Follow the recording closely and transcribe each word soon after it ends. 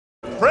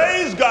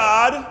Praise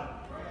God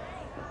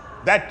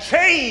that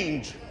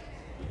change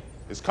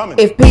is coming.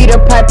 If Peter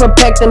Piper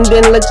pecked them,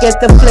 then look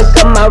at the flick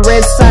of my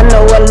wrist. I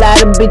know a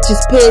lot of bitches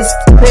pissed.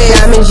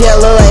 Diamonds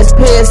yellow as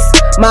piss.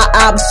 My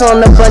ops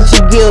on a bunch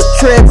of guilt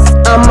trips.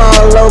 I'm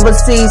all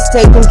overseas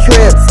taking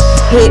trips,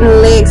 hitting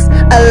licks.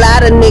 A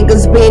lot of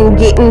niggas been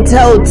getting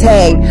toe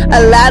tagged.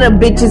 A lot of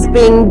bitches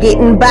been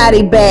getting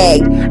body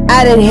bagged.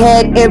 I done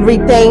had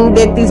everything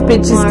that these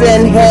bitches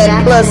done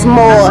had plus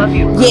more.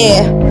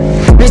 Yeah.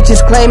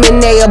 Bitches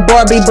claiming they a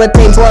Barbie, but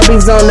they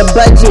Barbies on the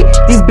budget.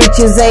 These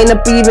bitches ain't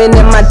up even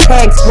in my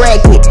tax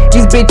bracket.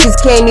 These bitches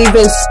can't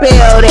even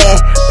spell that,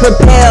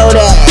 propel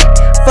that.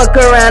 Fuck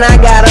around,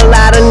 I got a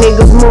lot of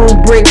niggas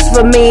move bricks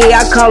for me.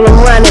 I call them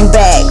running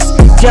backs.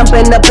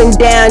 Jumping up and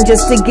down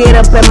just to get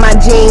up in my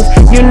jeans.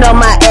 You know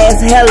my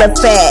ass hella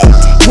fat.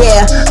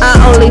 Yeah,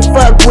 I only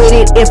fuck with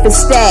it if it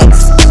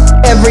stacks.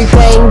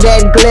 Everything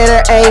that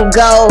glitter ain't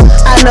gold.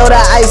 I know the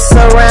ice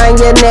around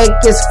your neck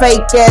is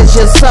fake as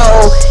your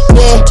soul.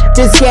 Yeah,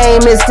 this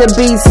game is to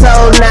be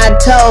sold, not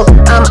told.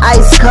 I'm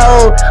ice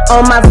cold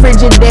on my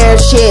Frigidaire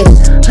shit.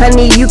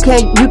 Honey, you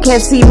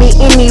can't see me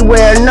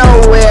anywhere,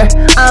 nowhere.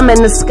 I'm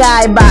in the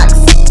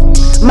skybox.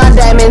 My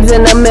diamonds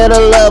in the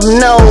middle of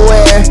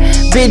nowhere.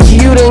 Bitch,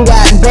 you done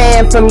got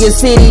banned from your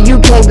city, you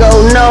can't go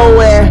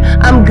nowhere.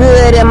 I'm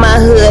good in my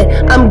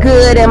hood, I'm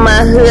good in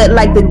my hood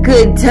like the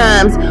good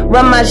times.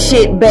 Run my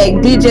shit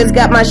back, DJs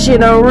got my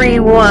shit on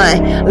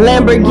rewind.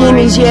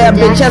 Lamborghinis, yeah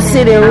bitch, I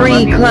sit and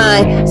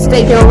recline.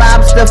 Steak and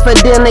lobster for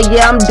dinner,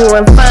 yeah I'm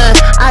doing fine.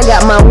 I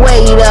got my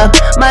weight up,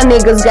 my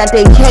niggas got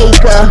their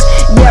cake up.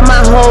 Yeah,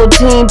 my whole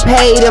team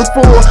paid in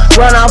full.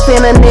 Run off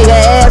in a nigga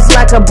ass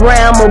like a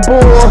Brahma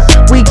bull.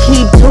 We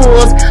keep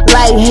tools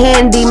like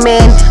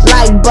handyman,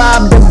 like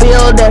Bob the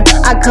Builder.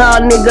 I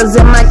call niggas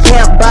in my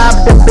camp Bob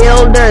the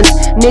Builders.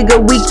 Nigga,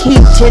 we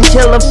keep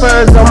chinchilla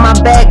furs on my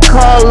back,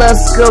 call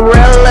us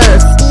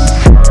gorillas.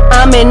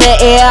 I'm in the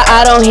air,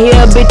 I don't hear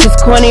bitches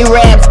corny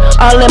raps.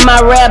 All in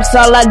my raps,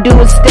 all I do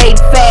is state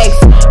facts.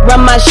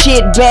 Run my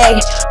shit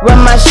back,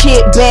 run my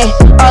shit back.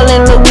 All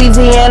in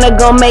Louisiana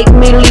gon' make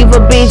me leave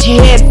a bitch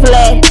head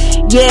flat.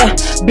 Yeah,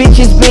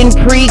 bitches been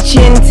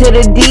preaching to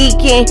the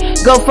deacon.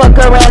 Go fuck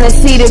around and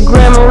see the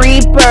Grim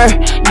Reaper.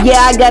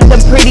 Yeah, I got the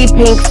pretty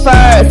pink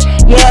furs.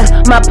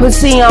 Yeah, my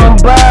pussy on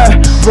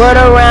burr. Word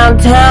around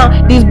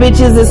town, these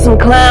bitches is some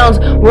clowns.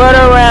 Word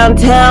around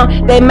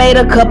town, they made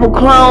a couple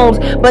clones,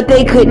 but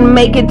they couldn't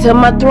make it to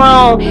my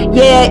throne.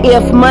 Yeah,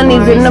 if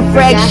money's in the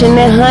fraction,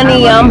 then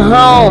honey, I'm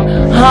home.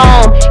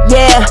 Home,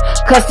 yeah.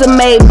 Custom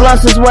made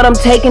blunts is what I'm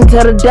taking to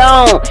the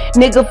dome.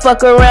 Nigga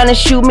fuck around and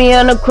shoot me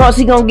on the cross,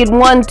 he gon' get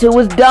one to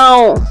his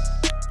dome.